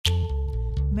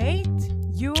Mate,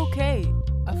 You Okay?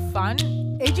 A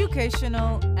fun,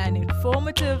 educational, and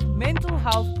informative mental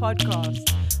health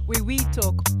podcast where we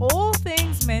talk all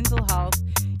things mental health,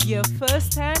 hear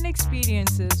first-hand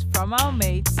experiences from our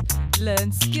mates,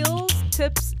 learn skills,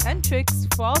 tips, and tricks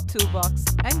for our toolbox,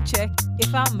 and check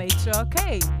if our mates are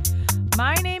okay.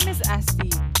 My name is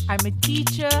Asti. I'm a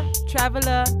teacher,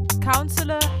 traveler,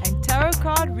 counselor, and tarot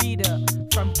card reader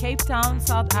from Cape Town,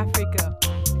 South Africa.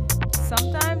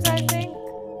 Sometimes I think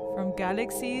from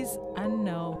galaxies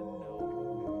unknown.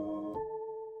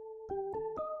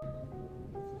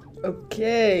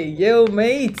 Okay, yo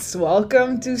mates,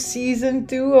 welcome to season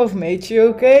 2 of Mate You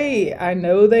Okay? I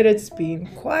know that it's been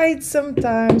quite some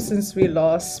time since we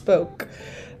last spoke.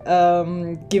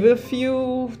 Take a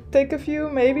few,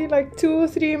 maybe like 2 or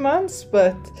 3 months,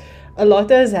 but a lot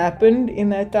has happened in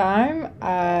that time.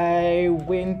 I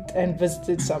went and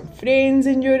visited some friends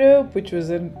in Europe, which was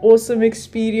an awesome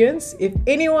experience. If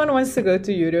anyone wants to go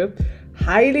to Europe,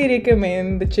 highly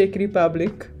recommend the Czech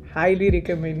Republic. Highly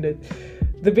recommend it.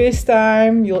 The best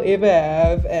time you'll ever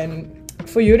have, and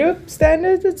for Europe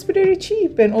standards, it's pretty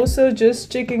cheap. And also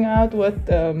just checking out what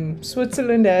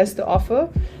Switzerland has to offer.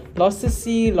 Lots to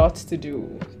see, lots to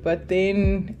do. But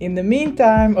then, in the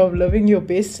meantime of living your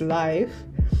best life,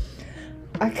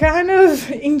 I kind of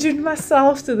injured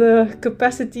myself to the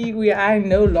capacity where I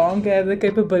no longer have the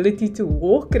capability to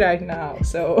walk right now.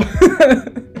 So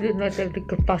You did not have the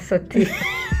capacity.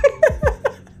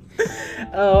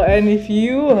 Oh, and if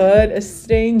you heard a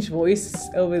strange voice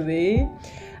over there,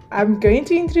 I'm going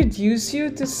to introduce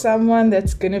you to someone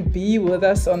that's going to be with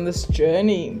us on this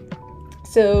journey.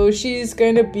 So she's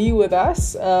going to be with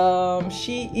us.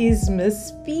 She is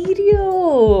Miss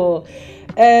Ferial.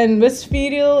 And Miss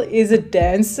Ferial is a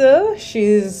dancer.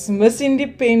 She's Miss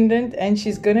Independent, and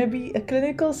she's going to be a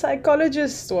clinical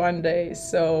psychologist one day.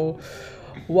 So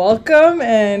welcome,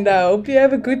 and I hope you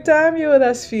have a good time here with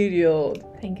us, Ferial.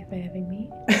 Thank you for having me.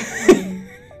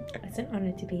 It's an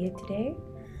honor to be here today.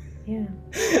 Yeah.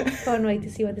 Can't wait to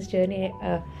see what this journey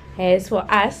has for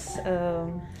us.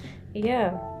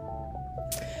 Yeah.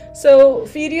 So,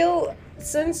 Ferial,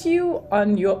 since you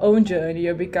on your own journey,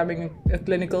 you're becoming a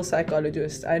clinical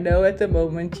psychologist. I know at the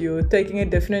moment you're taking a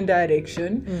different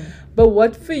direction, but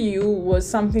what for you was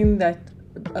something that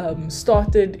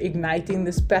started igniting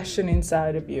this passion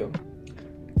inside of you?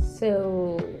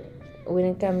 So, when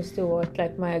it comes to what,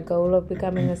 like my goal of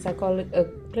becoming a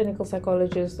clinical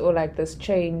psychologist, or like this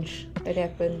change that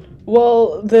happened?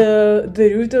 Well, the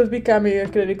route of becoming a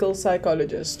clinical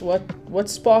psychologist, what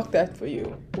sparked that for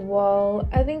you? Well,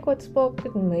 I think what sparked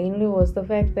it mainly was the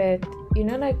fact that, you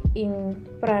know, like in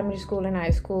primary school and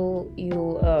high school,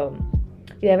 you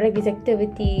have like these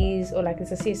activities or like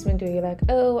this assessment where you're like,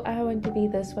 oh, I want to be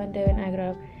this one day when I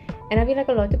grow up. And I feel like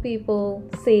a lot of people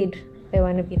said they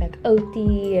want to be like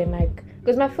OT, and like,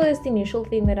 because my first initial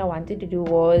thing that I wanted to do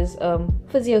was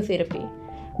physiotherapy,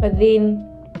 but then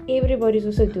everybody's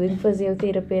also doing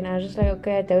physiotherapy, and I was just like,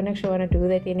 okay, I don't actually want to do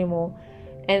that anymore.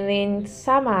 And then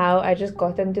somehow I just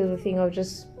got into the thing of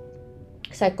just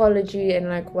psychology and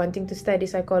like wanting to study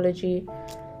psychology,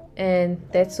 and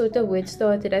that's sort of where it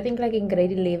started. I think like in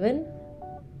grade 11,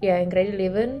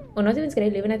 or not even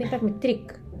grade 11, I think like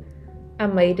matric, I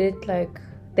made it like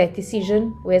that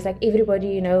decision, whereas like everybody,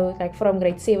 you know, like from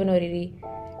grade 7 already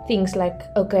thinks like,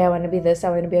 okay, I want to be this, I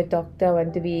want to be a doctor, I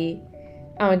want to be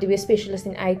a specialist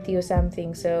in IT or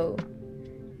something. So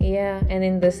yeah, and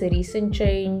then this recent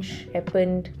change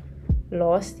happened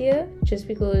last year, just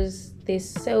because there's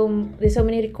so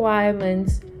many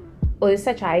requirements, or there's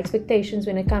such high expectations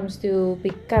when it comes to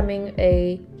becoming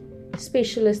a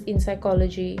specialist in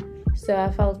psychology. So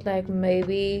I felt like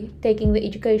maybe taking the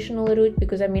educational route,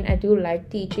 because I mean, I do like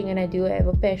teaching and I do have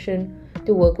a passion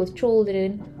to work with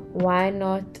children. Why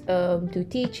not do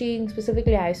teaching,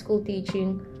 specifically high school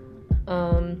teaching?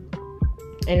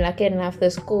 And lucky enough,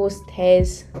 this course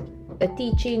has a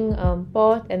teaching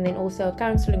part and then also a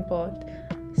counseling part.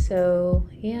 So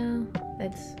yeah,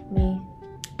 that's me.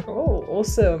 Oh,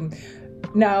 awesome.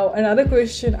 Now, another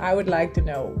question I would like to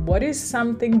know, what is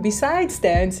something besides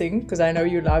dancing, because I know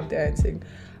you love dancing,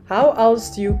 how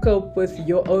else do you cope with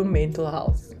your own mental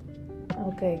health?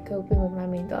 Okay, coping with my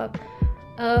mental health.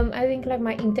 I think like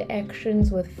my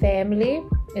interactions with family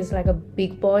is like a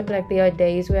big part. Like there are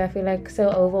days where I feel like so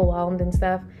overwhelmed and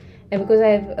stuff, and because I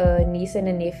have a niece and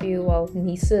a nephew, well,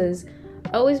 nieces,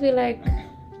 I always be like,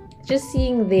 just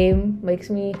seeing them makes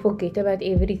me forget about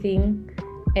everything.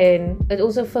 And it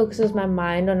also focuses my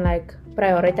mind on like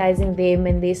prioritizing them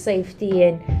and their safety,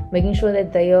 and making sure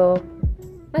that they are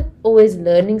not always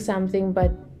learning something,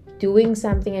 but doing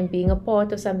something and being a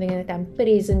part of something, and that I'm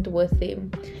present with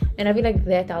them. And I feel like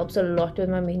that helps a lot with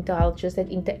my mental health, just that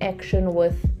interaction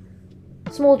with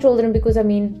small children, because I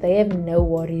mean, they have no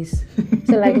worries.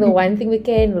 So like the one thing we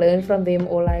can learn from them,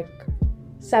 or like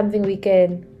something we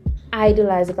can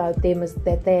idolize about them, is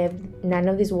that they have none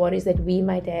of these worries that we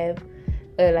might have,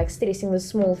 like stressing the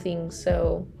small things.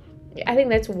 So I think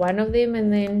that's one of them.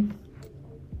 And then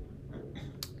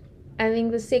I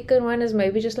think the second one is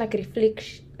maybe just like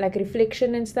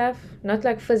reflection and stuff. Not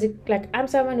like like I'm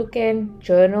someone who can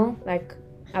journal, like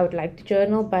I would like to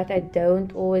journal, but I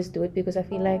don't always do it because I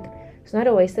feel like it's not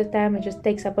a waste of time, it just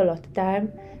takes up a lot of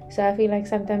time. So I feel like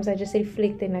sometimes I just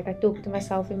reflect and like I talk to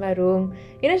myself in my room,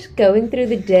 just going through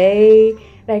the day,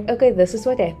 like, okay, this is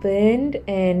what happened,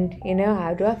 and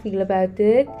how do I feel about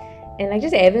it, and like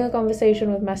just having a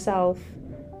conversation with myself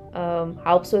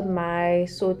helps with my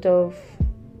sort of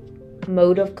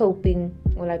mode of coping,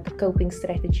 or like a coping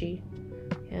strategy.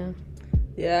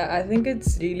 Yeah, I think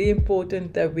it's really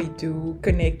important that we do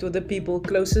connect with the people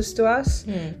closest to us,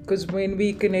 because when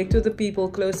we connect with the people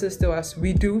closest to us,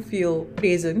 we do feel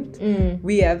present.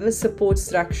 We have a support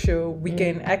structure. We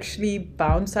can actually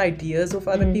bounce ideas off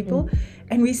other people,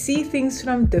 and we see things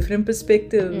from different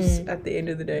perspectives at the end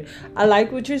of the day. I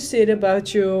like what you said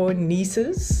about your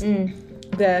nieces,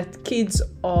 that kids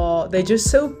they're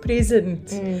just so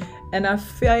present. And I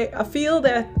feel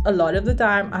that a lot of the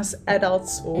time as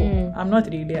adults, or I'm not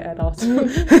really an adult,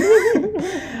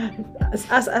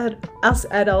 as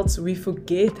adults, we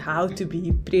forget how to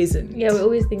be present. Yeah, we're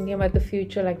always thinking about the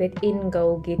future, like that end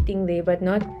goal, getting there, but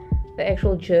not the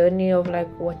actual journey of like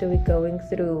what are we going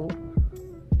through.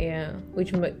 Yeah,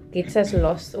 which gets us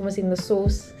lost almost in the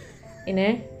source,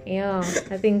 Yeah,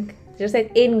 I think just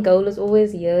that end goal is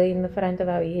always here in the front of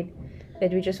our head,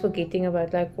 that we're just forgetting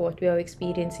about like what we are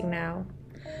experiencing now.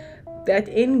 That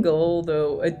end goal,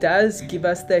 though, it does give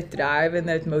us that drive and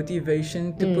that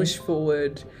motivation to push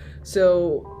forward.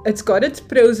 So it's got its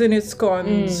pros and its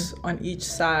cons on each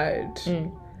side.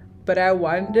 But I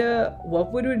wonder,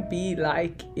 what would it be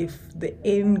like if the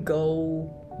end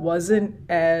goal wasn't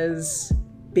as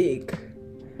big?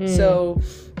 So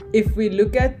if we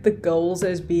look at the goals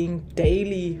as being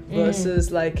daily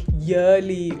versus like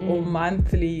yearly or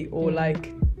monthly or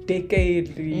like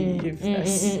decadely, if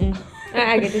that's...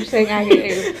 I get what you're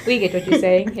saying. We get what you're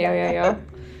saying. Yeah.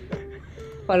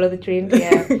 Follow the trend.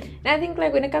 Yeah. And I think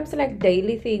like when it comes to like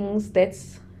daily things,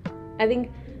 that's, I think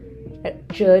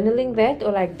journaling that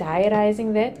or like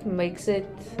diarizing that makes it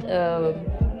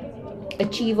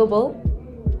achievable,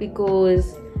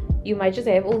 because you might just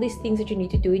have all these things that you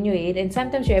need to do in your head, and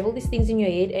sometimes you have all these things in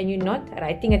your head and you're not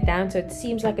writing it down, so it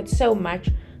seems like it's so much.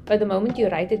 But the moment you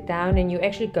write it down and you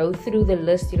actually go through the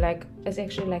list, you're like, it's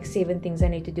actually like 7 things I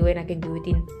need to do, and I can do it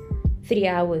in 3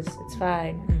 hours. It's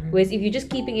fine. Whereas if you're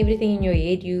just keeping everything in your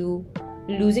head, you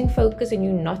losing focus and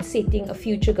you're not setting a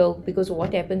future goal, because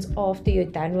what happens after you're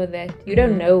done with that, you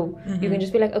don't know. You can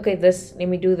just be like, okay, let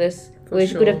me do this.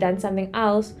 Whereas you could have done something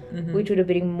else which would have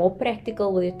been more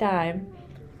practical with your time.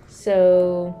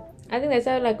 So I think that's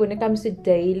how, like, when it comes to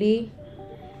daily,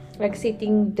 like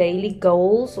setting daily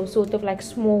goals or sort of like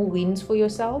small wins for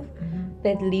yourself,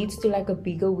 that leads to like a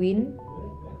bigger win.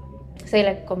 Say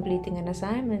like completing an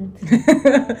assignment.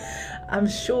 I'm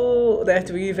sure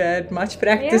that we've had much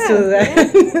practice with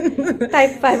that.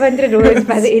 Type 500 words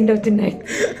by the end of the night.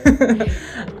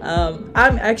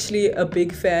 I'm actually a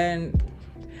big fan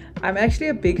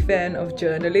of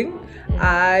journaling.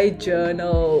 I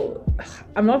journal.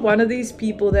 I'm not one of these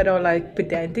people that are like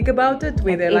pedantic about it,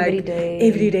 where they're like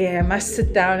every day I must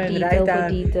sit down and write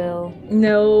down. Detail.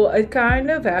 No, it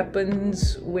kind of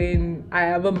happens when I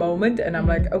have a moment and I'm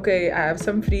like, okay, I have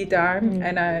some free time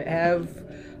and I have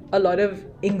a lot of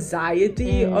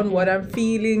anxiety on what I'm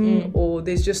feeling, or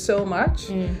there's just so much.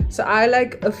 So I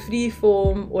like a free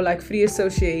form or like free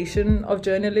association of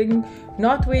journaling,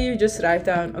 not where you just write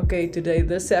down, okay, today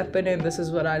this happened and this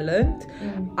is what I learned.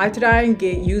 I try and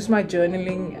use my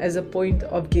journaling as a point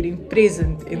of getting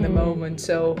present in the moment.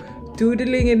 So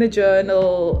doodling in a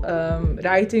journal,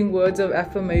 writing words of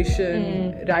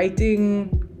affirmation,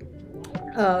 writing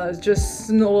just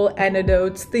small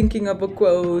anecdotes, thinking of a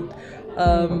quote,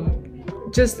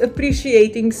 just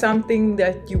appreciating something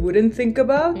that you wouldn't think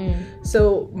about.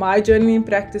 So my journaling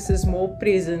practice is more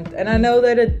present, and I know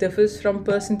that it differs from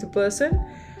person to person,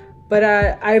 but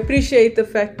I appreciate the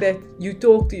fact that you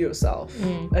talk to yourself.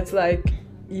 It's like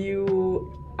you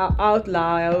are out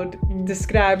loud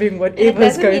describing whatever's going on. It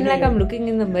doesn't mean like I'm looking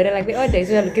in the mirror, like there are days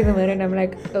where I look in the mirror and I'm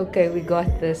like, okay, we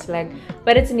got this, like,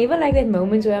 but it's never like that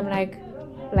moments where I'm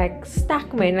like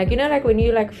stuck, man, like, like when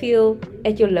you like feel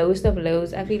at your lowest of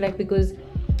lows. I feel like because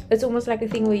it's almost like a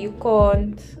thing where you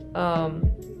can't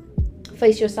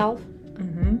face yourself.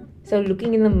 Mm-hmm. So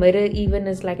looking in the mirror even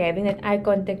is like having that eye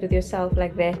contact with yourself,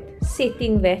 like that,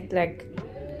 setting that, like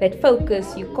that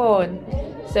focus. You can't.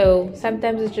 So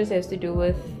sometimes it just has to do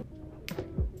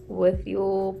with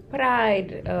your pride,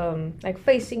 like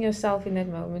facing yourself in that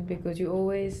moment, because you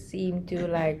always seem to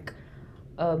like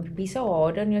be so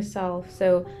hard on yourself.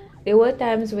 So there were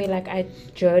times where like I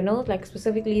journaled, like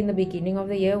specifically in the beginning of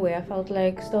the year, where I felt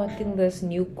like starting this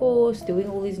new course, doing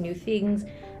all these new things,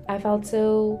 I felt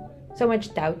so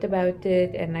much doubt about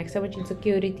it and like so much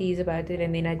insecurities about it.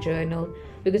 And then I journaled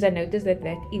because I noticed that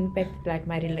impacted like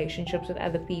my relationships with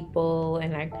other people,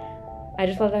 and like I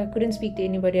just felt like I couldn't speak to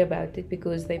anybody about it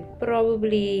because they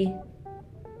probably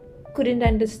couldn't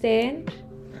understand,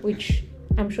 which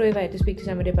I'm sure if I had to speak to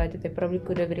somebody about it, they probably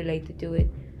could have related to it.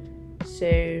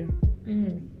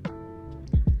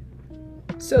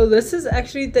 So this is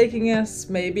actually taking us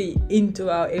maybe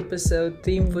into our episode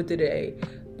theme for today,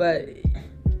 but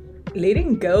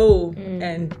letting go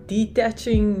and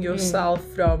detaching yourself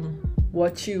from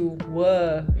what you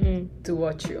were to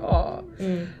what you are.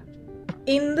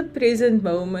 In the present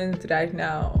moment right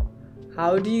now,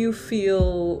 how do you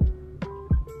feel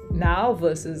now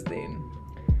versus then?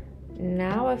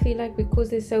 Now I feel like because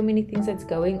there's so many things that's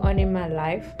going on in my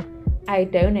life, I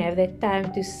don't have that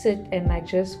time to sit and like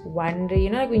just wonder, you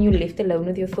know, like when you're left alone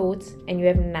with your thoughts and you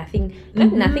have nothing,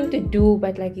 not nothing to do,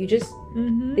 but like you just,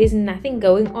 there's nothing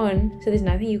going on, so there's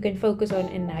nothing you can focus on,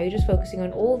 and now you're just focusing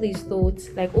on all these thoughts,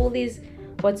 like all these,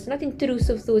 what's not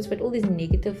intrusive thoughts, but all these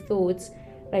negative thoughts,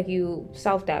 like you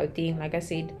self-doubting, like I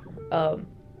said,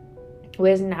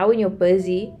 whereas now when you're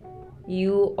busy,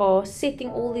 you are setting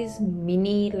all these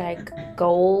mini like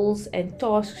goals and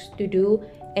tasks to do,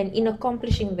 and in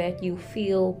accomplishing that you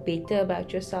feel better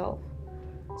about yourself.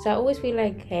 So I always feel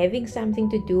like having something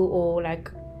to do, or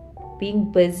like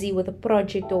being busy with a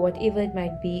project or whatever it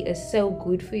might be, is so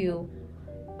good for you,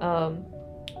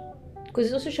 because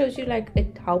it also shows you like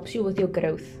it helps you with your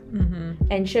growth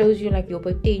and shows you like your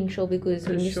potential, because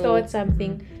when you start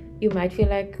something you might feel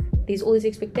like there's all these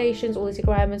expectations, all these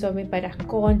requirements of me, but I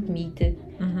can't meet it.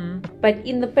 But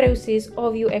in the process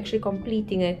of you actually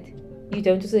completing it, you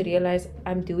don't also realize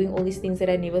I'm doing all these things that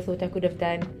I never thought I could have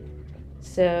done.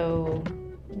 So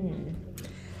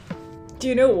do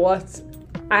you know what?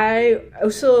 I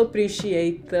also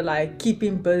appreciate the like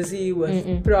keeping busy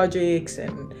with projects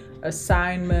and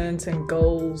assignments and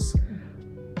goals.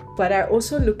 But I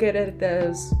also look at it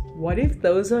as, what if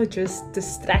those are just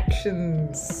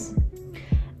distractions?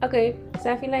 Okay,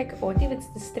 so I feel like, what if it's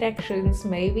distractions?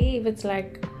 Maybe if it's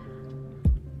like,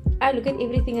 I look at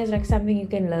everything as like something you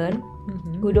can learn,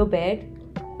 good or bad.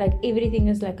 Like everything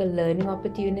is like a learning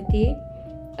opportunity,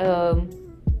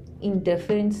 in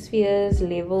different spheres,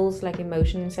 levels, like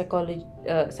emotion,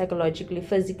 psychologically,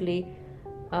 physically.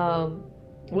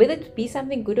 Whether it be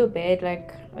something good or bad,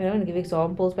 like I don't want to give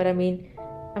examples, but I mean,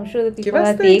 I'm sure the people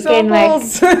that they can like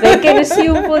they can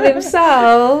assume for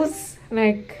themselves,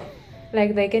 like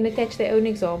they can attach their own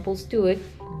examples to it.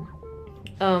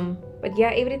 But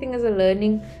yeah, everything is a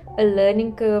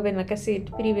learning curve, and like I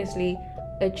said previously,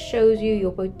 it shows you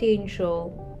your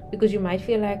potential, because you might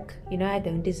feel like, you know, I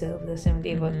don't deserve this and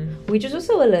whatever, which is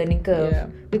also a learning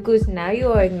curve, because now you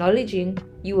are acknowledging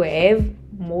you have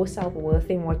more self-worth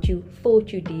than what you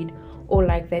thought you did, or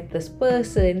like that this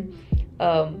person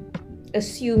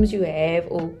assumes you have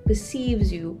or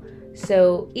perceives you.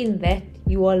 So in that,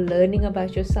 you are learning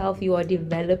about yourself, you are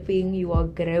developing, you are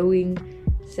growing.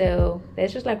 So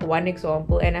that's just like one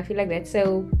example, and I feel like that's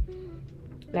so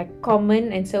like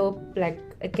common, and so like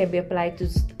it can be applied to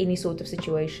any sort of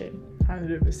situation.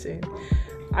 100%.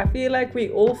 I feel like we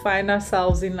all find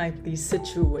ourselves in like these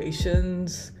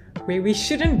situations where we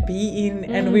shouldn't be in,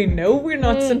 and we know we're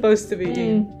not supposed to be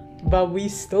in, but we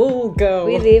still go.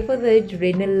 We're there for the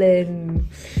adrenaline.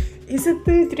 Is it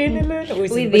the adrenaline? Or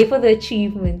is We're there for the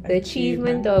achievement. The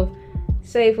achievement of,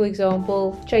 say for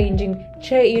example, changing,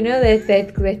 you know,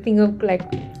 that thing of like,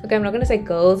 okay, I'm not gonna say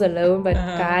girls alone, but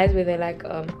guys, where they're like,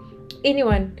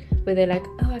 anyone, where they're like,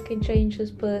 oh, I can change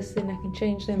this person, I can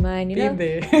change their mind, you know.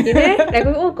 You know, like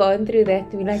we've all gone through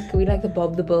that. We like the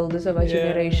Bob the Builders of our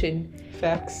generation.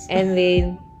 Facts. And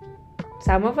then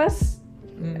some of us,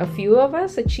 a few of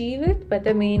us achieve it, but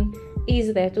I mean,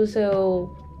 is that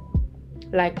also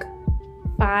like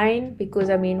fine? Because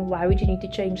I mean, why would you need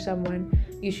to change someone?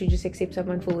 You should just accept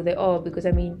someone for who they are, because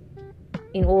I mean,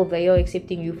 in all, they are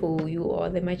accepting you for who you are.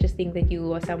 They might just think that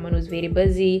you are someone who's very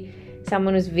busy,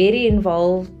 someone who's very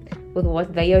involved with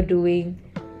what they are doing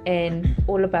and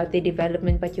all about their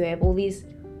development, but you have all these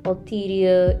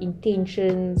ulterior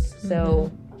intentions.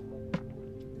 So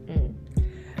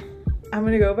I'm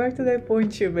gonna go back to that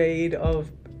point you made of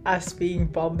us being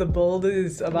Bob the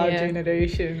Builders of our Yeah.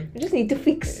 generation. We just need to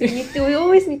fix. We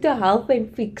always need to help and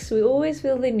fix. We always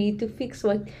feel the need to fix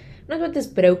not what is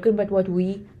broken, but what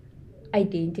we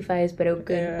identify as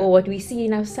broken, Yeah. or what we see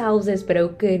in ourselves as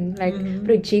broken. Like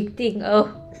projecting. Oh,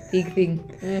 big thing.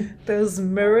 Those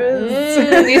mirrors.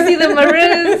 You see the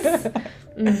mirrors.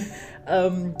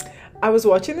 I was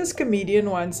watching this comedian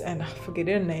once, and I forget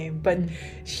her name, but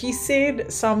she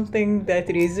said something that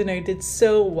resonated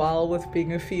so well with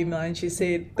being a female. And she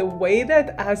said the way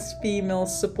that us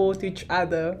females support each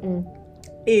other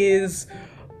is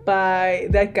by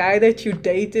that guy that you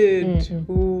dated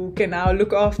who can now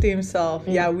look after himself.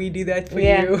 Yeah, we do that for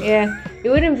you. Yeah, it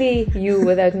wouldn't be you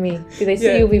without me. Did I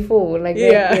see you before? Like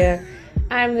that? Yeah.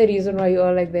 I'm the reason why you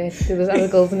are like that. Do those other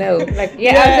girls know? Like,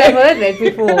 I've heard that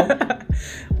before.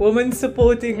 Women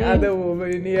supporting other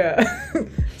women,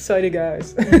 Sorry,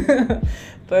 guys.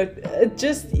 But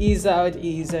just ease out,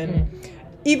 ease. And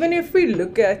even if we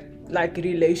look at like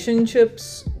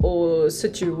relationships or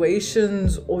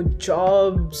situations or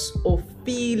jobs or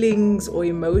feelings or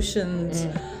emotions,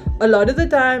 a lot of the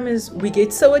time is we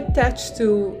get so attached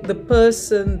to the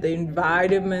person, the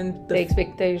environment, the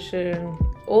expectation,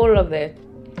 all of that.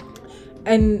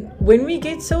 And when we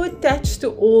get so attached to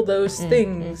all those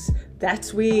things,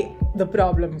 that's where the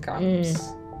problem comes.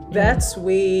 That's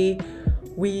where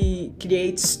we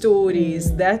create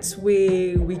stories. That's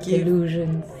where we give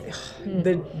delusions.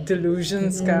 The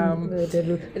delusions come.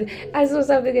 I saw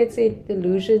something that said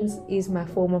delusions is my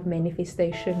form of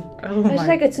manifestation. Oh, I was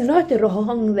like, it's not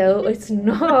wrong though. It's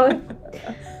not.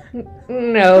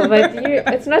 No, but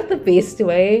it's not the best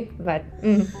way. But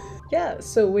yeah,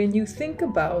 so when you think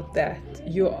about that,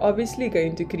 you're obviously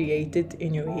going to create it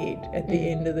in your head at the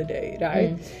end of the day,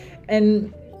 right?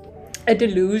 And a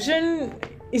delusion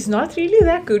is not really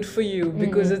that good for you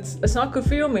because it's not good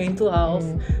for your mental health.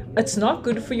 It's not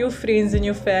good for your friends and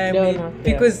your family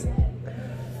because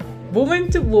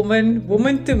woman to woman,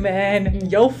 woman to man,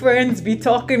 your friends be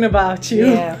talking about you.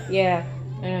 Yeah.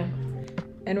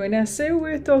 And when I say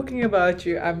we're talking about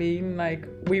you, I mean like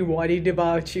we worried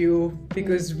about you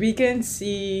because we can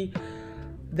see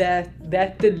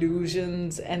that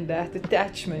delusions and that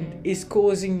attachment is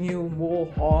causing you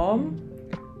more harm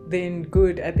than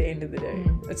good at the end of the day.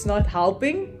 It's not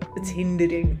helping, it's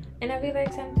hindering. And I feel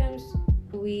like sometimes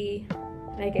we,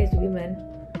 like as women,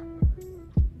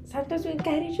 sometimes we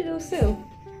encourage it also.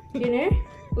 You know?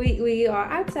 We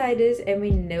are outsiders and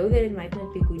we know that it might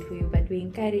not be good for you, but we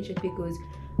encourage it because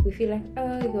we feel like,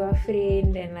 oh, you're a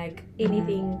friend and like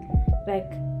anything,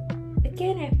 like it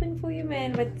can happen for you,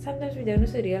 man. But sometimes we don't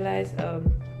also realize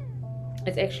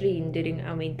it's actually hindering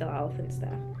our mental health and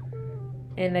stuff,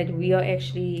 and that we are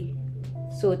actually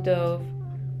sort of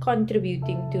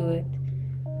contributing to it.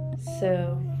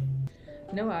 So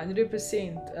no,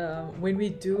 100%. When we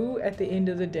do at the end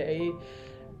of the day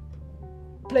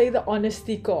play the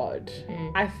honesty card,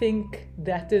 I think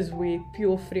that is where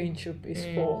pure friendship is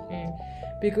formed.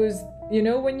 Because you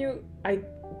know, when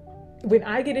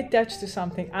I get attached to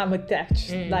something, I'm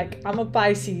attached. Like I'm a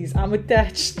Pisces, I'm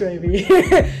attached, baby,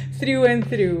 through and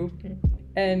through.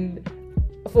 And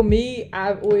for me,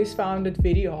 I've always found it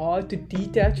very hard to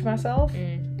detach myself.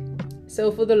 So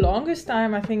for the longest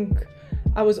time, I think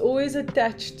I was always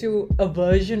attached to a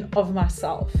version of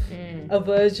myself. A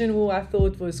version who I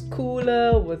thought was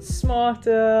cooler, was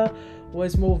smarter,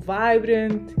 was more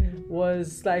vibrant,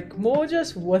 was like more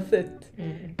just with it.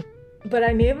 But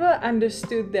I never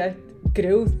understood that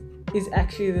growth is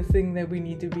actually the thing that we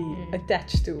need to be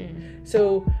attached to.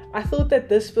 So I thought that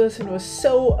this person was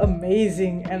so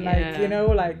amazing and like, you know,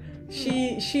 like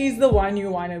she's the one you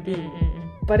want to be.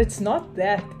 But it's not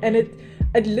that. And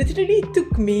it literally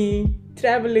took me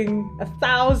traveling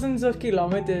thousands of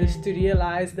kilometers to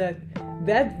realize that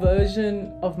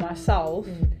version of myself,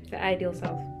 the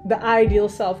ideal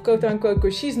self, quote unquote,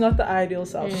 because she's not the ideal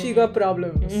self. She got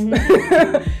problems.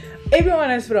 Everyone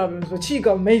has problems, but she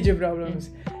got major problems.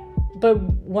 But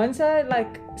once I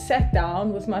like sat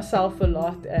down with myself a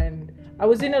lot, and I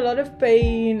was in a lot of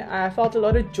pain, I felt a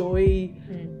lot of joy.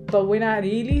 But when I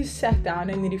really sat down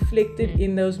and reflected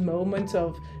in those moments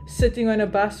of sitting on a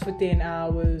bus for 10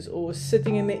 hours or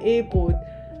sitting in the airport,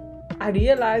 I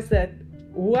realized that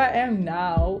who I am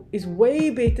now is way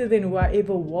better than who I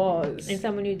ever was. And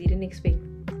someone you didn't expect.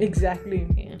 Exactly.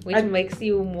 Which makes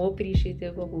you more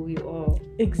appreciative of who you are.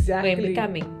 Exactly. When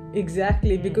becoming.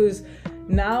 Exactly. Because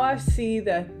now I see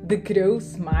that the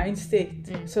growth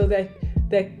mindset, so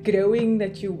that growing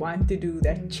that you want to do,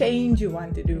 that change you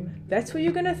want to do, that's where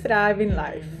you're going to thrive in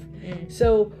life.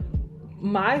 So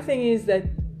my thing is that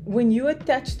when you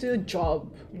attach to a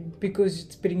job, because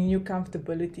it's bringing you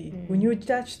comfortability. When you're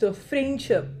attached to a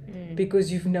friendship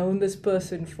because you've known this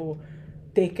person for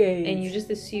decades. And you just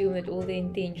assume that all the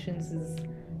intentions is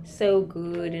so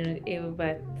good and whatever,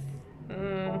 but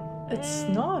it's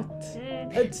not.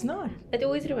 It's not. It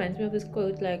always reminds me of this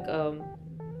quote, like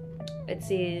it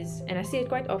says, and I see it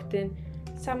quite often,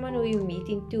 someone who you meet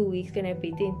in 2 weeks can have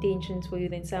better intentions for you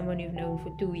than someone you've known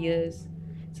for 2 years.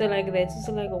 So like that's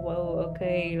also like, whoa,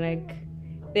 okay, like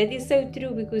that is so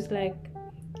true, because like,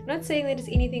 not saying that it's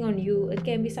anything on you, it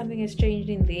can be something that's changed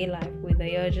in their life where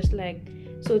they are just like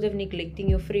sort of neglecting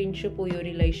your friendship or your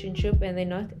relationship, and they're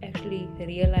not actually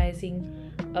realizing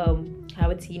how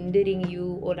it's hindering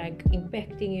you or like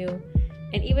impacting you.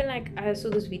 And even like I saw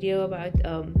this video about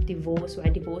divorce, why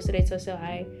divorce rates are so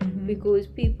high, because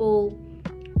people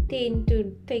tend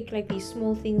to take like these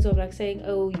small things of like saying,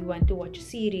 oh, you want to watch a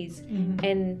series,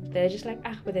 and they're just like,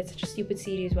 but that's such a stupid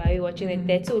series, why are you watching that?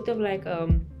 That sort of like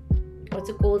what's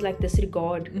it called, like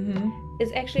disregard.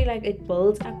 It's actually like it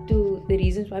builds up to the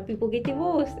reasons why people get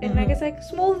divorced. And like it's like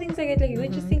small things like it, like you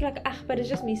would just think like, but it's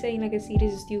just me saying like a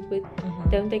series is stupid,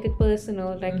 don't take it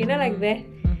personal, like you know, like that.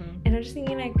 And I'm just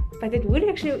thinking like, but it would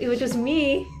actually, if it was just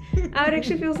me, I would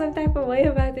actually feel some type of way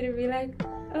about it and be like,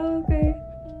 oh, okay,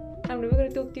 I'm never gonna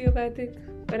talk to you about it,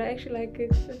 but I actually like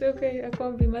it, it's okay, I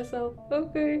can't be myself,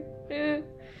 okay, yeah,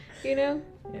 you know.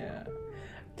 Yeah.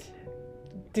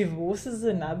 Divorce is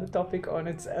another topic on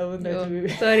its own.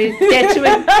 Sorry,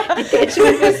 detachment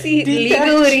for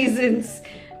legal reasons.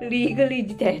 Legally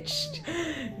detached.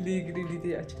 Legally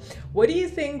detached. What do you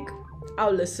think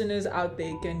our listeners out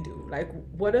there can do? Like,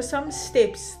 what are some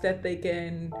steps that they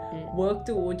can work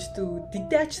towards to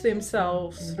detach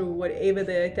themselves through whatever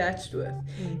they're attached with?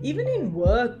 Even in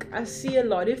work, I see a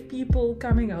lot of people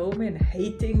coming home and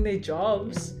hating their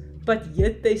jobs, but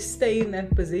yet they stay in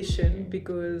that position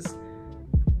because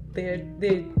they're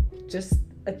just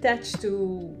attached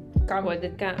to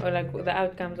or like the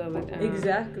outcomes of it.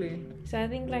 Exactly. So I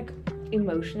think like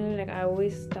emotionally, like I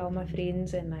always tell my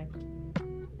friends, and like,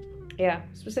 yeah,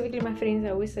 specifically my friends,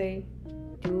 I always say,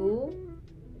 do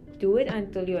it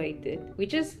until you hate it.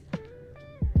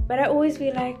 But I always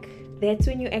feel like that's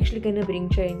when you're actually gonna bring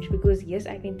change, because yes,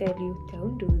 I can tell you,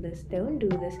 don't do this,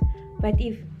 but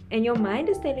and your mind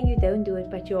is telling you don't do it,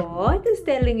 but your heart is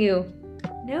telling you,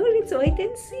 no, let's wait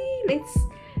and see.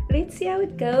 Let's see how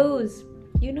it goes.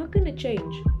 You're not gonna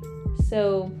change.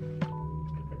 So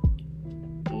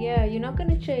yeah, you're not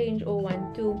gonna change or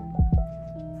want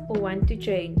to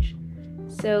change.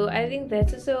 So I think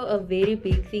that's also a very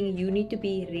big thing. You need to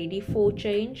be ready for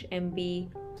change and be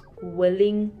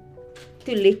willing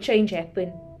to let change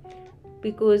happen.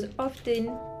 Because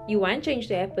often you want change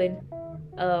to happen,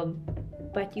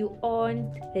 but you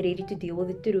aren't ready to deal with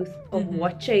the truth of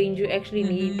what change you actually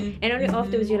need. And only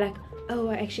afterwards you're like, oh,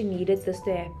 I actually needed this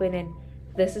to happen, and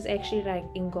this is actually like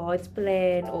in God's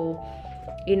plan, or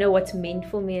you know, what's meant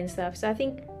for me and stuff. So I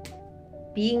think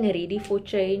being ready for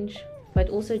change, but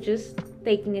also just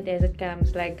taking it as it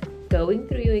comes, like going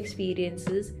through your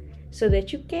experiences so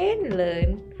that you can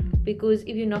learn. Because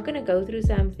if you're not going to go through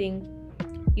something,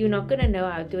 you're not going to know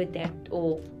how to adapt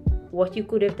or what you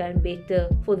could have done better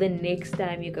for the next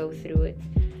time you go through it.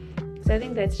 So I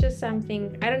think that's just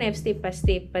something, I don't have step by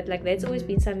step, but like that's always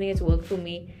been something that's worked for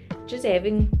me. Just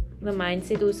having the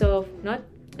mindset also of not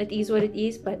it is what it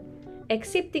is, but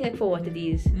accepting it for what it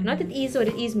is. Not it is what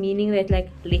it is, meaning that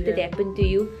like let it happen to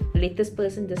you, let this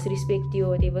person disrespect you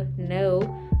or whatever. No,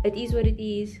 it is what it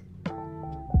is.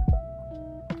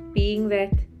 Being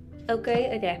that, okay,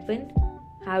 it happened,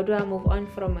 how do I move on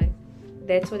from it?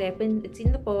 That's what happened, it's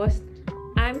in the past,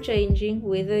 I'm changing.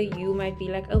 Whether you might be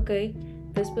like, okay,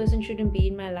 this person shouldn't be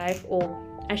in my life, or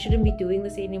I shouldn't be doing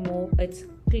this anymore, it's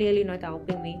clearly not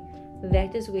helping me.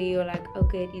 That is where you're like,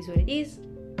 okay, it is what it is.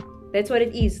 That's what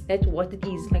it is. That's what it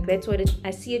is. Like that's what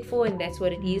I see it for, and that's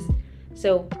what it is.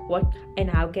 So what and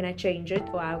how can I change it,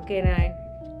 or how can I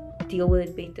deal with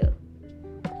it better?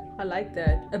 I like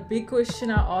that. A big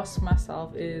question I ask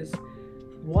myself is,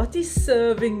 what is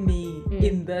serving me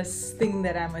in this thing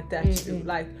that I'm attached to?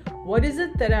 Like, what is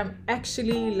it that I'm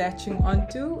actually latching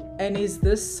onto? And is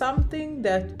this something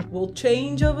that will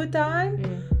change over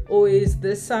time? Or is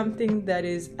this something that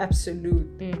is absolute?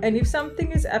 And if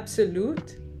something is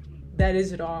absolute, that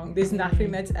is wrong. There's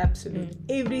nothing that's absolute.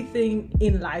 Everything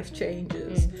in life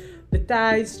changes. The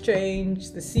tides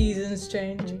change, the seasons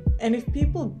change. And if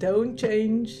people don't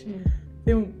change,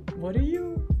 then what are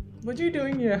you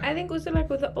doing here? I think also like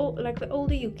with the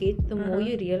older you get, the more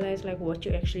you realize like what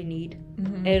you actually need,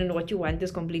 and what you want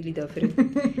is completely different.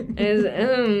 As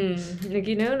like,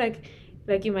 you know, like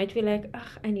Like you might feel like,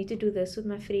 I need to do this with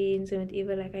my friends and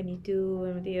whatever, like I need to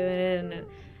and whatever. And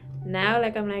now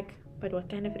like I'm like, but what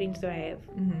kind of friends do I have?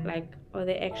 Like, are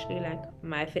they actually like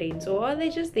my friends, or are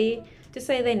they just there to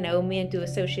say they know me and to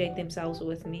associate themselves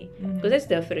with me? Because that's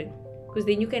different. Because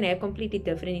then you can have completely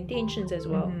different intentions as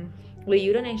well, where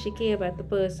you don't actually care about the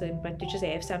person, but you just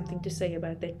have something to say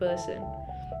about that person.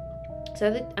 So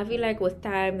that I feel like with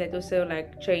time, that also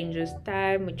like changes.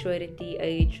 Time, maturity,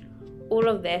 age, all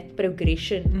of that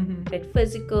progression, that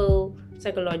physical,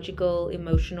 psychological,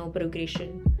 emotional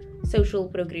progression, social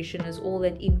progression is all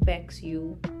that impacts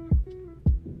you.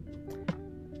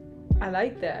 I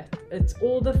like that. It's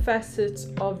all the facets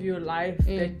of your life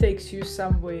that takes you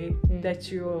somewhere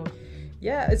that you're,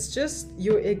 it's just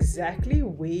you're exactly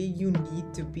where you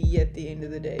need to be at the end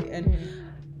of the day. And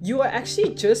you are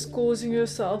actually just causing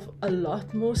yourself a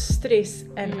lot more stress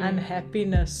and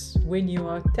unhappiness when you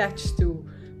are attached to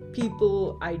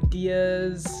people,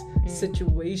 ideas,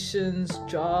 situations,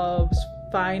 jobs,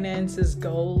 finances,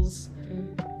 goals.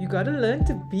 You gotta learn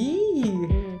to be.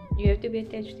 You have to be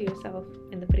attached to yourself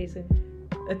in the present.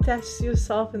 Attach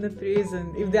yourself in the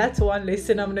present. If that's one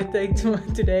lesson I'm gonna take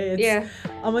today, it's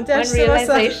I'm attached to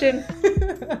myself.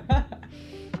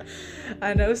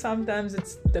 I know sometimes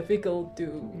it's difficult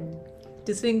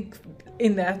to think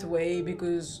in that way,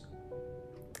 because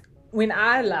when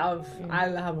I love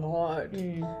hard.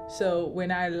 So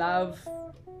when I love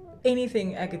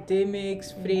anything,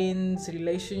 academics, friends,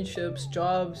 relationships,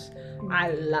 jobs, I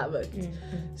love it.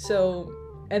 So,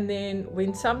 and then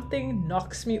when something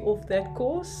knocks me off that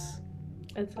course,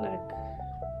 it's like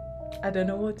I don't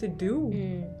know what to do.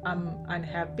 I'm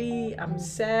unhappy, I'm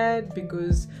sad,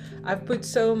 because I've put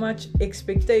so much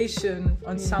expectation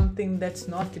on something that's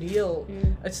not real.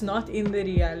 It's not in the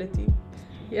reality.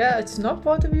 Yeah, it's not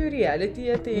part of your reality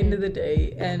at the end of the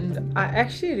day. And I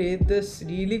actually read this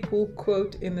really cool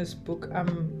quote in this book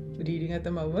I'm reading at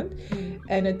the moment.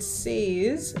 And it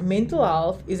says, mental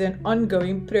health is an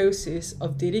ongoing process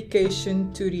of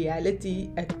dedication to reality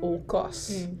at all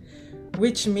costs.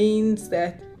 Which means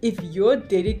that if you're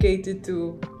dedicated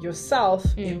to yourself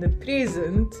in the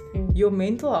present, your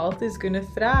mental health is going to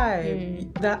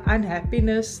thrive. The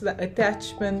unhappiness, the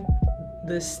attachment,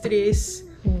 the stress,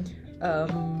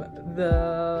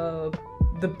 the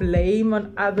blame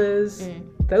on others,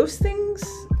 those things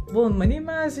will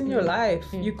minimize in your life.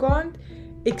 You can't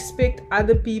expect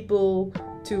other people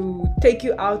to take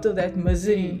you out of that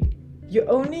misery. You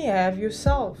only have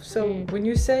yourself. So when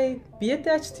you say be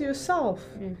attached to yourself,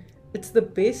 it's the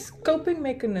best coping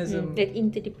mechanism. That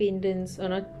interdependence, or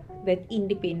not that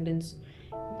independence.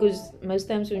 Because most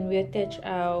times when we attach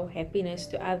our happiness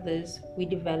to others, we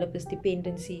develop this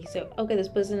dependency. So, okay, this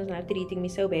person is not treating me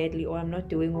so badly, or I'm not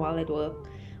doing well at work,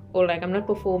 or like I'm not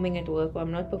performing at work, or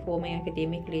I'm not performing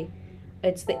academically.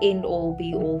 It's the end all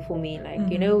be all for me.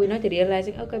 Like, you know, we're not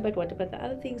realizing, okay, but what about the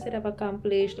other things that I've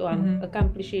accomplished, or I'm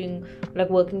accomplishing, like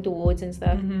working towards and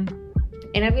stuff.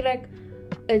 And I feel like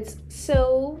it's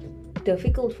so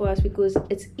difficult for us because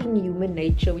it's in human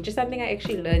nature, which is something I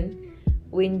actually learned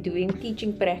when doing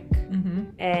teaching prac.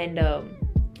 And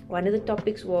one of the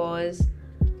topics was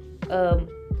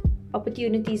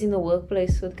opportunities in the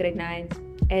workplace with grade 9s,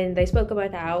 and they spoke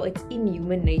about how it's in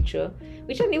human nature,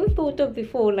 which I never thought of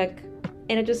before. Like,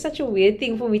 and it was such a weird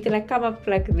thing for me to like come up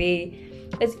like there.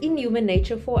 It's in human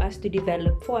nature for us to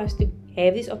develop, for us to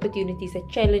have these opportunities that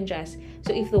challenge us.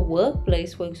 So if the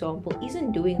workplace, for example,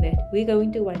 isn't doing that, we're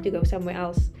going to want to go somewhere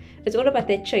else. It's all about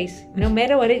that chase, no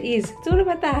matter what it is. It's all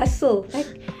about the hustle.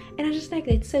 Like, and I just like,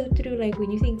 that's so true. Like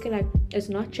when you think like it's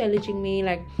not challenging me,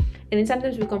 like, and then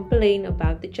sometimes we complain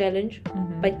about the challenge,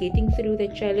 but getting through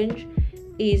that challenge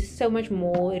is so much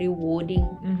more rewarding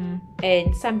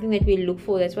and something that we look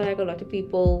for. That's why like a lot of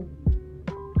people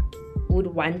would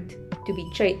want to be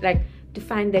like to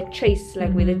find that chase,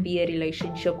 like whether it be a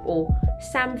relationship or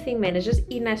something, man. It's just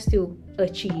in us to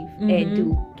achieve and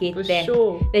to get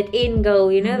that end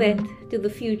goal, you know, that to the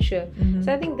future.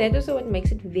 So I think that also what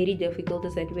makes it very difficult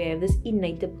is that we have this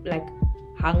innate like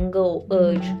hunger or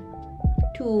urge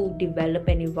to develop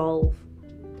and evolve.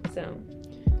 So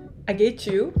I get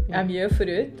you. I'm here for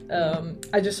it.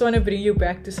 I just want to bring you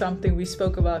back to something we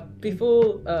spoke about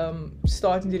before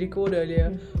starting to record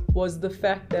earlier, was the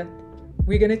fact that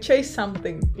we're going to chase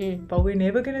something, but we're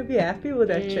never going to be happy with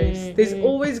that chase. There's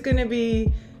always going to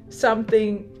be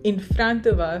something in front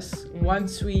of us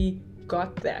once we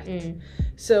got that.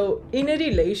 So in a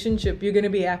relationship, you're going to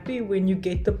be happy when you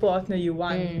get the partner you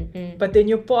want, but then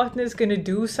your partner's going to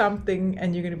do something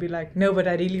and you're going to be like, no, but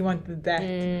I really wanted that,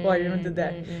 or I wanted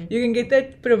that. You can get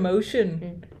that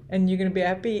promotion and you're gonna be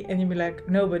happy, and you'll be like,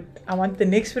 no, but I want the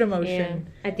next promotion.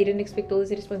 I didn't expect all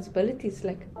these responsibilities.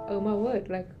 Like, oh my word,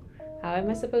 like, how am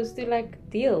I supposed to like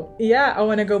deal? Yeah, I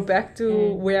want to go back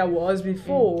to where I was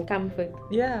before. Comfort.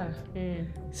 Yeah.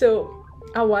 So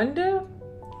I wonder,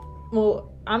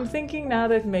 well, I'm thinking now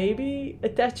that maybe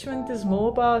attachment is more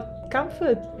about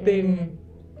comfort than...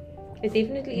 It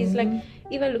definitely is. Like,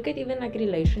 if I look at even like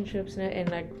relationships now, and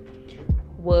like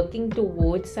working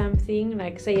towards something,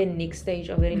 like say a next stage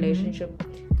of a relationship,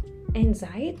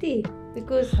 anxiety,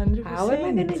 because 100%. how am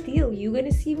I gonna deal? You're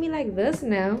gonna see me like this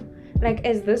now, like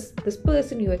as this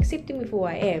person, you accepting me for who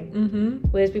I am.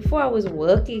 Whereas before I was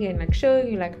working and like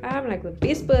showing you like I'm like the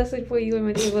best person for you and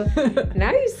whatever.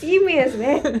 Now you see me as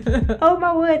that. Oh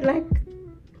my word, like,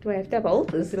 do I have to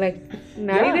uphold this? Like,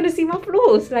 now you're gonna see my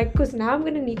flaws, like, because now I'm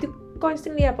gonna need to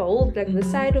constantly uphold like the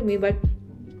side of me. But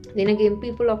then again,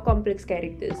 people are complex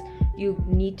characters. You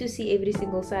need to see every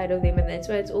single side of them, and that's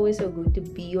why it's always so good to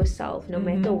be yourself, no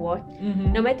matter what,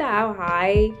 no matter how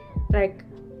high, like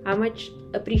how much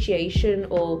appreciation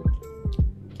or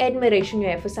admiration you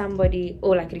have for somebody,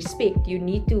 or like respect. You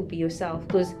need to be yourself,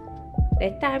 because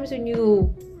there are times when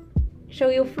you show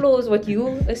your flaws, what you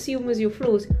assume is your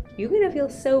flaws, you're gonna feel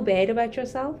so bad about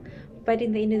yourself. But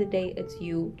in the end of the day, it's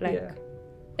you. Like,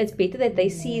 it's better that they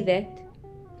see that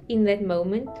in that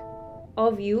moment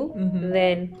of you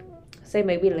than say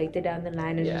maybe later down the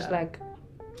line, it's just like,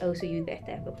 oh, so you that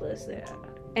type of person.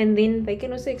 And then they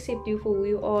can also accept you for who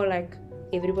you are. Like,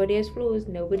 everybody has flaws,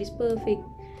 nobody's perfect.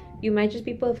 You might just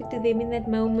be perfect to them in that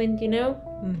moment, you know.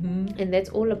 And that's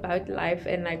all about life,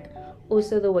 and like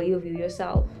also the way you view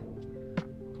yourself.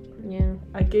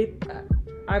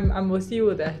 I'm with you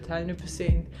with that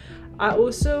 100%. I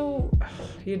also,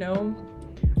 you know,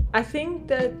 I think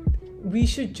that we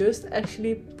should just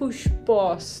actually push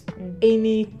past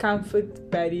any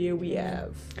comfort barrier we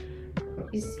have.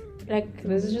 Is like,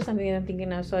 this is just something that I'm thinking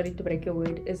now, sorry to break your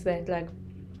word, is that like,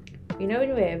 you know,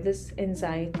 when we have this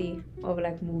anxiety of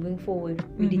like moving forward,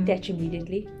 we detach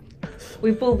immediately.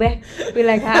 We pull back. We're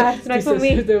like, it's not for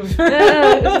me. No, it's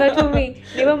not for me.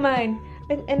 Never mind.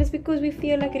 And it's because we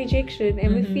fear like rejection,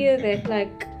 and we fear that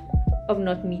like of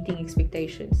not meeting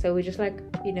expectations. So we're just like,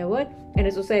 you know what? And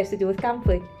it also has to do with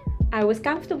comfort. I was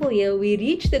comfortable here. We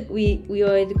reached we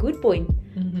are at a good point.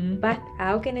 But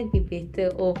how can it be better?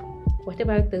 Or what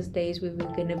about those days where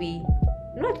we're gonna be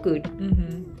not good?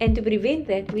 And to prevent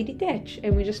that, we detach,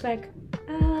 and we're just like,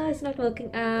 it's not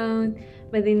working out.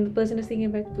 But then the person is thinking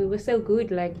about, we were so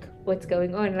good, like, what's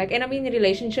going on? Like, and I mean,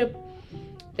 relationship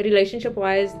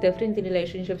wise, different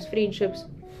relationships, friendships,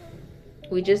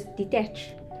 we just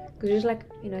detach, because we're just like,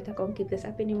 you know, I can't keep this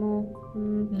up anymore.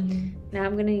 Now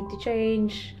I'm gonna need to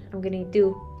change, I'm gonna need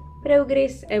to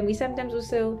progress. And we sometimes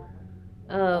also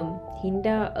hinder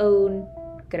our own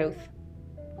growth.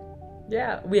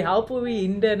 We help where we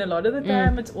hinder, and a lot of the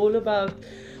time it's all about,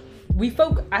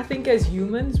 I think as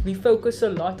humans, we focus a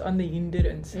lot on the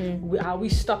hindrance, how we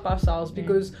stop ourselves,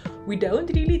 because we don't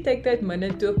really take that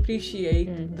minute to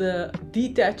appreciate the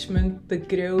detachment, the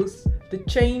growth, the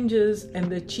changes, and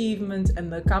the achievements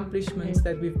and the accomplishments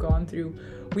that we've gone through.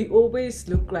 We always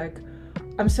look like,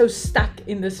 I'm so stuck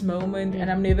in this moment and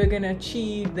I'm never gonna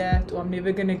achieve that, or I'm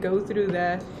never gonna go through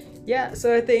that.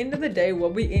 So at the end of the day,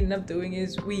 what we end up doing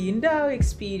is we hinder our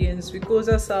experience, we cause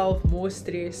ourselves more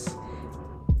stress.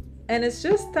 And it's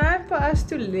just time for us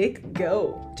to let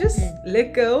go. Just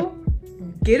let go,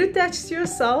 get attached to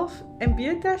yourself, and be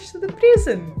attached to the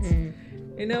present.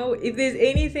 You know, if there's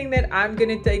anything that I'm going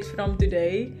to take from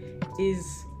today, is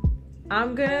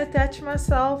I'm going to attach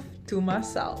myself to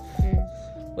myself.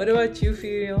 What about you,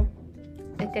 Furiel?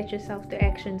 Attach yourself to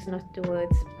actions, not to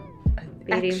words.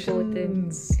 Very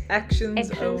important. Actions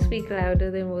speak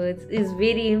louder than words. It's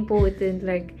very important.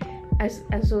 Like, I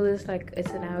saw this, like,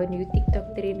 it's now a new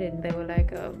TikTok trend, and they were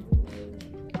like,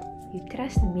 you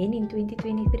trust men in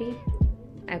 2023?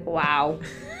 Like, wow.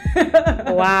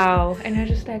 Wow. And I was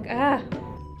just like,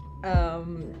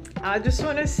 I just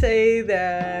want to say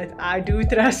that I do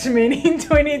trust men in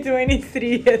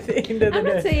 2023 at the end of the day.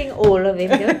 I'm not saying all of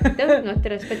them. Don't not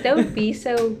trust, but don't be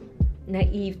so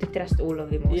naive to trust all of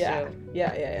them also.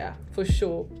 Yeah, for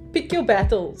sure. Pick your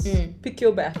battles. Pick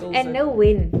your battles. And know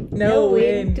when. Know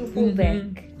when to pull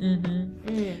back.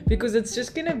 Because it's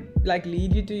just gonna like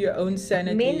lead you to your own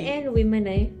sanity. Men and women,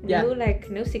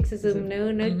 no sexism,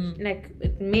 like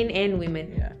men and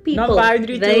women. People, not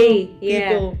binary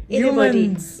people,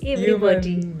 humans,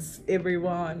 everybody,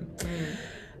 everyone.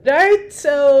 Right,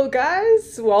 so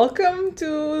guys, welcome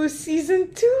to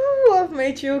season 2 of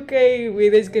Mate You Okay, where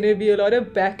there's gonna be a lot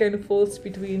of back and forths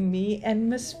between me and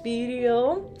Miss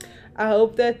Furiel. I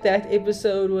hope that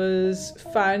episode was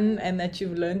fun and that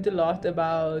you've learned a lot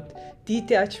about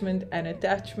detachment and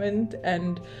attachment.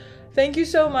 And thank you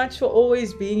so much for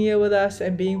always being here with us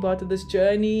and being part of this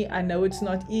journey. I know it's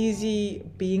not easy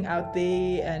being out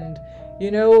there, and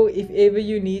if ever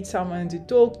you need someone to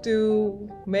talk to,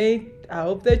 mate, I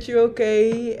hope that you're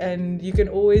okay, and you can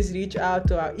always reach out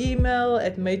to our email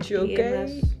at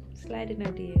mateyouokay. Slide in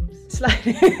our DMs. Slide.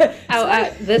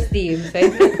 This DMs,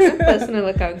 eh? Personal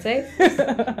accounts, eh?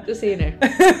 Just so you know.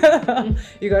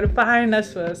 You gotta find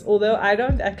us first. Although I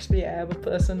don't actually have a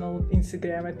personal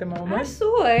Instagram at the moment. I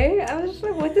saw, eh? I was just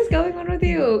like, what is going on with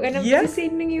you? And I'm busy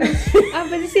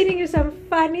sending you some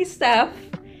funny stuff.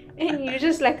 And you're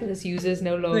just like, this user's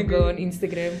no longer on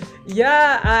Instagram.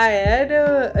 Yeah, I had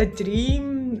a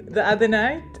dream the other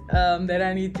night that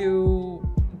I need to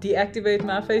deactivate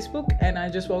my Facebook, and I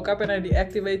just woke up and I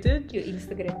deactivated your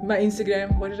Instagram. My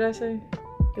Instagram. What did I say?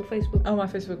 Your Facebook. Oh, my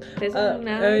Facebook.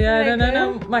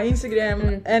 No. My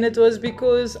Instagram. And it was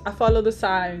because I follow the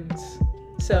signs.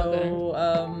 So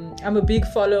I'm a big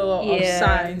follower of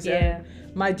signs. Yeah. And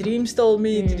my dreams told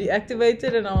me to deactivate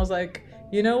it, and I was like,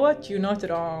 you know what? You're not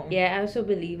wrong. Yeah, I also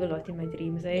believe a lot in my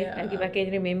dreams. Eh? Yeah. Like if I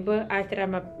can remember, after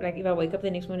I'm up, like if I wake up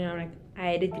the next morning, I'm like,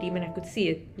 I had a dream and I could see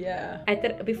it. Yeah.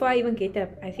 Before I even get up,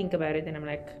 I think about it and I'm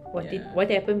like,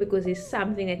 what happened? Because there's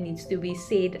something that needs to be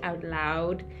said out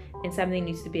loud, and something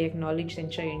needs to be acknowledged and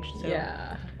changed. So.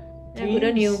 Yeah. Good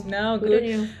on you. No, good on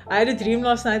you. I had a dream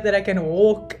last night that I can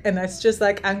walk, and that's just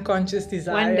like unconscious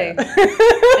desire. One day.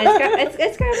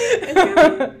 It's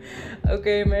coming.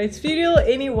 Okay, mates. Feel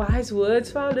any wise words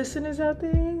for our listeners out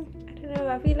there? I don't know.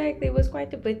 I feel like there was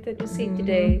quite a bit that was said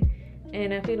today,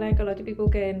 and I feel like a lot of people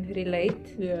can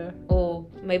relate. Yeah. Or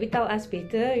maybe tell us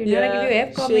better. Like if you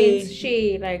have comments,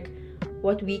 share like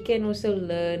what we can also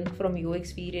learn from your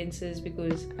experiences,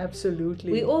 because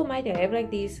absolutely we all might have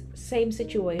like these same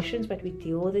situations, but we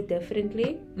deal with it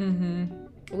differently.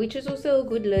 Which is also a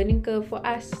good learning curve for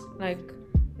us, like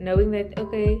knowing that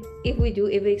if we do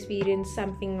ever experience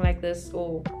something like this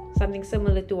or something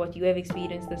similar to what you have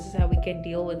experienced, this is how we can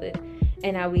deal with it,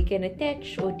 and how we can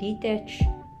attach or detach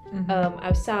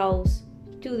ourselves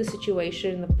to the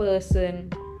situation, the person,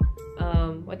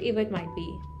 whatever it might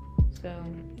be. So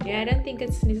I don't think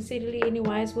it's necessarily any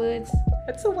wise words.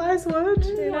 It's a wise word.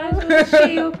 Share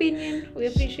your opinion. We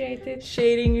appreciate it.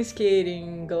 Sharing is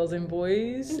caring, girls and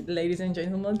boys, ladies and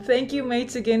gentlemen. Thank you,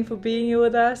 mates, again for being here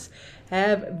with us.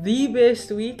 Have the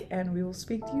best week, and we will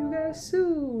speak to you guys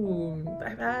soon.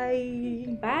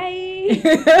 Bye-bye.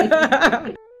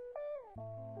 Bye.